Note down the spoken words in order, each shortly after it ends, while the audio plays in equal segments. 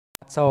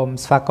សូម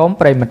ស្វាគមន៍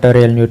ប្រិយមិត្ត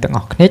រៀលញូទាំងអ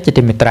ស់គ្នាជា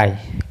ទីមេត្រី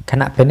ខ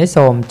ណៈពេលនេះ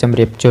សូមជម្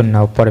រាបជូន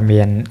នៅព័ត៌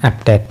មានអា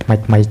ប់ដេតថ្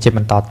មីៗជាប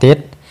ន្តទៀត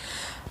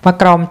មក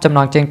ក្រុមចំណ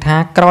ងជើងថា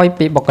ក្រោយ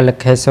ពីបុគ្គលិក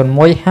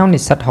K01 ហៅនិ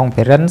ស្សិត Hong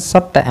Phearrin សុ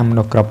ទ្ធតែម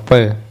នុស្សក្រពើ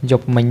យ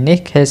ប់មិញនេះ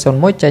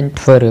K01 ចេញ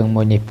ធ្វើរឿង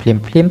មួយនេះភ្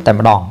លាមតែ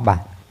ម្ដងបា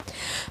ទ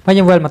មក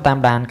យើងវិលមកតាម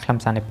ដានខ្លឹម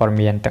សារនៃព័ត៌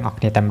មានទាំងអស់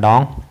គ្នាតែម្ដ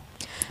ង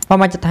ប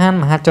មជ្ឈដ្ឋាន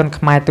មហាជន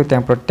ខ្មែរទូទាំ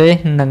ងប្រទេស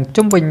និង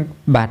ជុំវិញ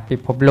បាទពិ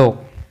ភពលោក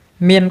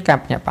មានការ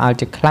ភ្ញាក់ផ្អើល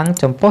ជាខ្លាំង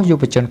ចំពោះយុ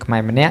វជនខ្មែ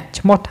រម្នាក់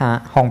ឈ្មោះថា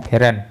Hong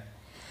Phearrin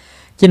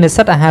ជានិស្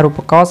សិតអាហារូប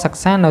ករណ៍សិ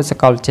ក្សានៅសា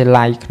កលវិទ្យា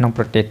ល័យក្នុង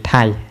ប្រទេស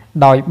ថៃ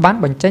ដោយបាន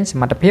បញ្ចេញស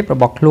មត្ថភាពរ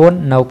បស់ខ្លួន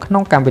នៅក្នុ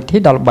ងកម្មវិធី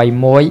ដ៏ល្បី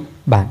មួយ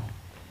បាទ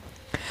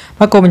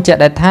មកគូបញ្ជាក់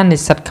ដែរថានិ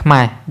ស្សិតខ្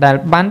មែរដែល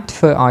បានធ្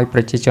វើឲ្យប្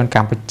រជាជនក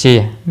ម្ពុជា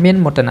មាន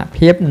មោទន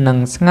ភាពនិង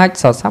ស្ងើច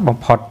សរសើរបំ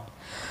ផុត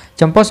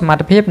ចំពោះសមត្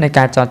ថភាពនៃ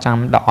ការចរចា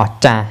ដ៏អស្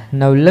ចារ្យ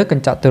នៅលើក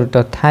ញ្ចក់ទូរទ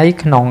ស្សន៍ថៃ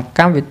ក្នុងក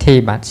ម្មវិធី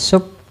បាទ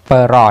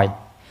Super Roy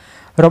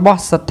របស់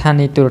ស្ថា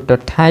នីយទូរទស្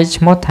សន៍ថៃ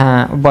ឈ្មោះថា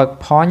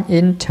Workpoint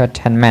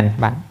Entertainment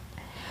បាទ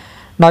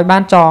ដោយបា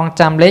នចង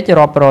ចាំលេខ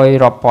រាប់រយ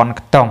រាប់ពាន់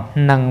ខ្ទង់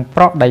និង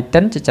ប្រកដីតិ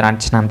នជាច្រើន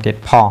ឆ្នាំទៀត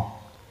ផង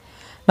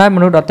ដោយម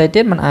នុស្សដទៃ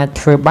ទៀតមិនអាច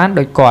ធ្វើបាន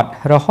ដោយគាត់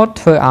រហូត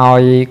ធ្វើឲ្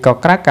យក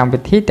ក្រាកម្មវិ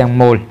ធីទាំង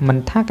មូលមិន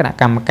ថាគណៈ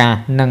កម្មការ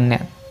និងអ្ន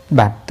ក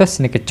បាទទស្ស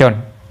និកជន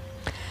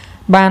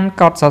បាន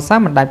កោតសរសើរ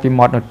មិនដាច់ពី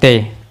មាត់នោះទេ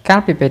កាល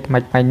ពីពេលថ្មី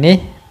ៗនេះ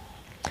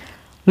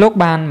លោក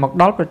បានមក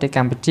ដល់ប្រទេសក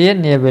ម្ពុជា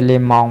នាវេលា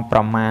ម៉ោងប្រ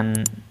មាណ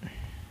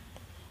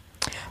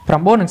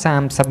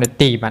 9:30 នា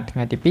ទីបាទថ្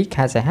ងៃទី 2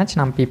 ខែសីហាឆ្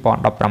នាំ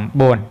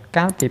 2019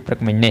 កាលពីព្រឹក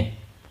មិញនេះ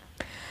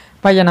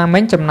បាយយ៉ាងណាមិ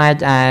ញចំណែក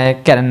ឯ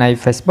គណនី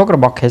Facebook រ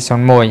បស់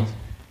K01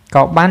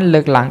 ក៏បានលើ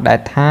កឡើងដែរ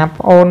ថា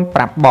ប្អូនប្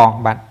រាប់បង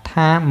បាទ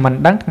ថាមិន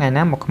ដឹងថ្ងៃ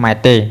ណាមកខ្មែរ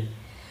ទេ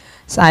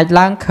ស្អែក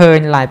ឡើងឃើញ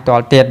live ផ្ទា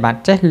ល់ទៀតបាទ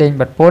ចេះលេង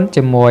បិទពូន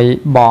ជាមួយ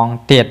បង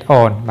ទៀត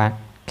អូនបាទ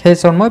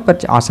K01 ពិត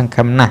ជាអស់សង្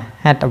ឃឹមណាស់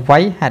ហេតុអ្វី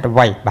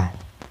បាទ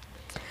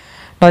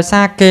ដោយ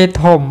សារគេ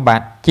ធំបា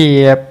ទជា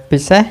ពិ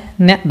សេស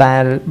អ្នកដែ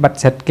លបិទ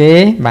សិតគេ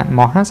បាទម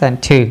កហាសែន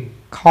ឈឺ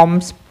ខំ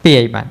ស្ពា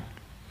យបាទ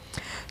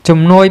ជំ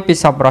នួយពី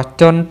សប្បុរស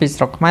ជនពី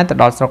ស្រុកខ្មែរទៅ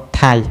ដល់ស្រុក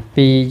ថៃ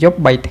ពីយប់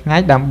3ថ្ងៃ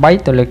ដើម្បី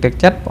ទៅលើកទឹក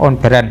ចិត្តប្អូន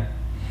Phearrin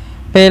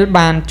ពេល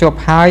បានជួប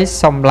ហើយ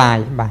សុំឡាយ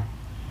បាទ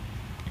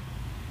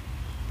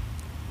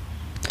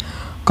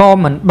ក៏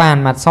មិនបាន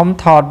បាទសុំ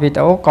ថតវី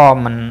ដេអូក៏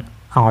មិន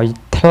ឲ្យ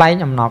ថ្លែង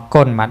អំណរ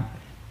គុណបាទ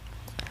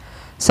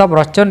សប្បុ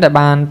រសជនដែល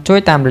បានជួយ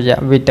តាមរយៈ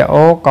វីដេ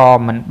អូក៏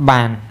មិន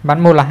បាន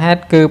មូលហេតុ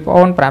គឺប្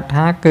អូនប្រាប់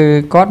ថាគឺ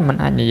គាត់មិន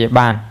អាចនិយាយ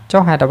បាន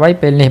ចុះហេតុអ្វី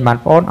ពេលនេះបាន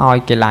ប្អូនឲ្យ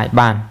គេឡាយ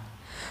បាន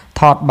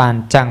ថតបាន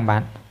ចឹងបា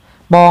ទ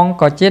បង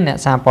ក៏ជាអ្នក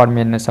សារព័ត៌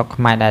មាននៅស្រុក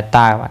ខ្មែរដែរ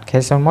តើបាទ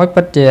K01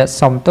 ពិតជា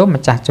សុំទោស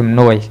ម្ចាស់ជំ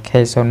នួយ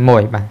K01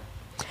 បាទ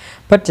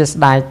ពិតជាស្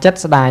ដាយចិត្ត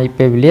ស្ដាយ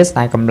ពេលវេលាស្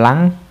ដាយកម្លាំង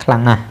ខ្លាំ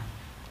ងណាស់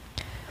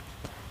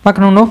មក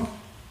ក្នុងនោះ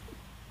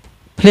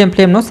ភ្លាម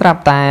នោះស្រា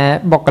ប់តែ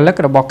បុគ្គលិក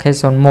របស់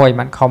K01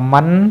 បាន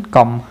comment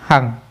កំហឹ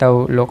ងទៅ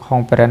លោក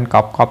Hong Phearrin ក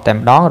ប់តែ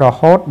ម្ដងរ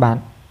ហូតបាទ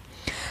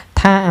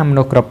ថាអាម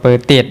នុស្សក្រពើ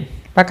ទៀត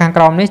បាទខាង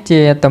ក្រោមនេះជា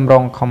ទម្រ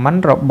ង់ comment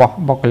របស់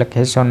បុគ្គលិក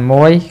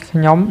K01 ខ្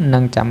ញុំនឹ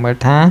ងចាំមើល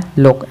ថា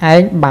លោកឯ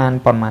ងបាន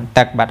ប៉ុន្មាន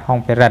ទឹកបាទ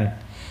Hong Phearrin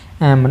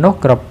អាមនុស្ស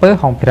ក្រពើ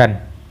Hong Phearrin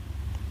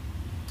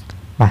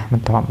បាទមិ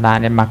នធម្មតា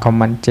ទេមក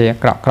comment ជា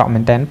ក្រក់មែ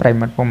នតើប្រិយ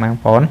មិត្តពុកម៉ែបង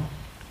ប្អូន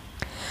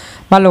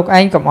បាទលោកឯ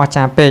ងកុំអស់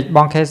ចាពេកប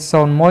ង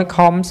K01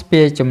 ខំស្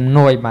ពាយជំ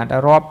នួយបាទ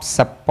រាប់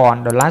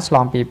$10,000ឆ្ល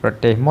ងពីប្រ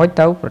ទេសមួយ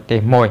ទៅប្រទេស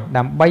មួយ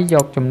ដើម្បីយ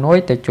កជំនួយ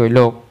ទៅជួយ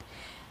លោក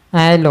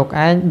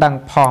ឯងដឹង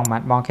ផងបា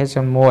ទបង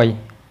K01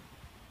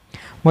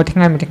 មួយថ្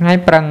ងៃ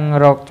ប្រឹង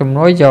រកជំ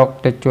នួយយក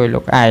ទៅជួយលោ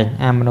កឯង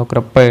អាមនុស្សក្រ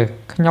ពើ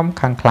ខ្ញុំ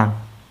ខឹងខ្លាំង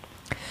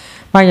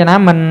បាទយ៉ាងណា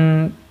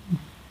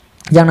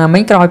មិ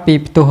ញក្រោយពី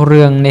ផ្ទុះ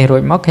រឿងនេះរួ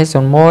ចមក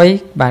K01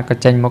 បាទក៏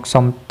ចេញមក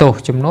សុំទោស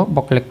ជំនួស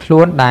បុគ្គលិកខ្លួ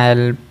នដែល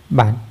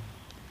បាទ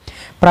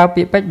ប្រើ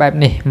ពាក្យពេចន៍បែប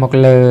នេះមក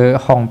លើ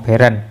Hong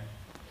Phearrin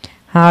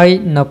ហើយ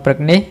នៅព្រឹក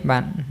នេះបា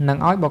ទនឹង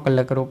ឲ្យបុគ្គ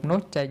លិករូបនោះ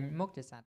ចេញមុខជាសាធារណៈ